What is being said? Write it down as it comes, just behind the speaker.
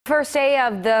First day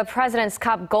of the President's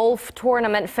Cup golf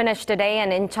tournament finished today in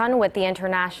Incheon with the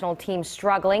international team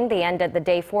struggling. They ended the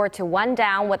day 4-1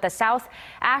 down with the South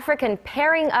African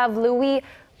pairing of Louis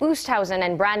Oosthuizen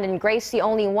and Branden Grace the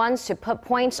only ones to put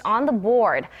points on the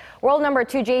board. World number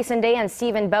 2 Jason Day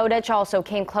and Bowditch also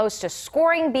came close to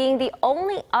scoring, being the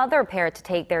only other pair to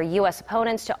take their U.S.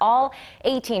 opponents to all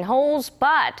 18 holes,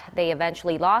 but they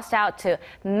eventually lost out to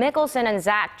Mickelson and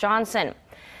Zach Johnson.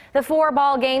 The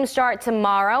 4-ball games start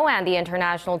tomorrow, and the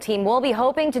international team will be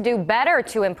hoping to do better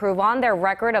to improve on their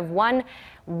record of 1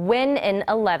 win in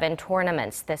 11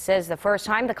 tournaments. This is the first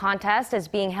time the contest is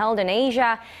being held in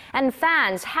Asia, and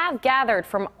fans have gathered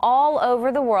from all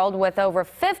over the world, with over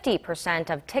 50%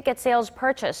 of ticket sales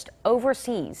purchased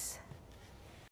overseas.